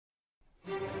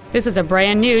This is a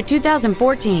brand new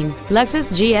 2014 Lexus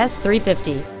GS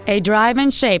 350, a drive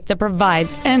and shape that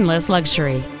provides endless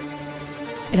luxury.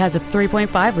 It has a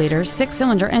 3.5-liter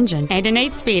six-cylinder engine and an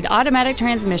 8-speed automatic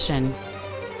transmission.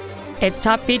 Its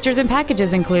top features and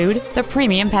packages include the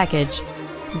Premium Package,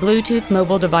 Bluetooth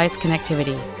mobile device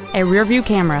connectivity, a rear-view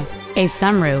camera, a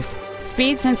sunroof,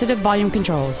 speed-sensitive volume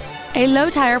controls, a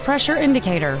low-tire pressure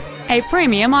indicator, a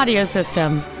premium audio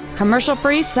system,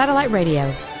 commercial-free satellite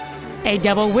radio, a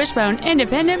double wishbone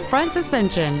independent front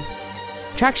suspension,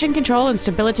 traction control and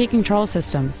stability control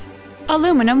systems,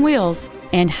 aluminum wheels,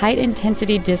 and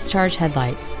high-intensity discharge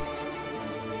headlights.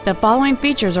 The following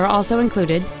features are also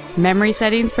included: memory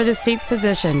settings for the seat's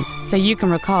positions so you can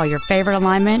recall your favorite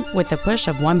alignment with the push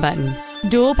of one button,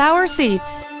 dual power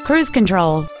seats, cruise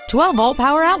control, 12-volt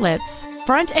power outlets,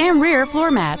 front and rear floor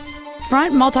mats,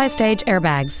 front multi-stage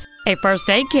airbags, a first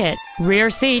aid kit, rear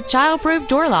seat child-proof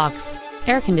door locks,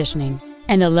 air conditioning,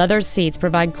 and the leather seats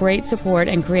provide great support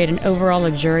and create an overall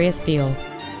luxurious feel.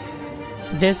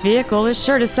 This vehicle is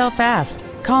sure to sell fast.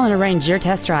 Call and arrange your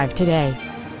test drive today.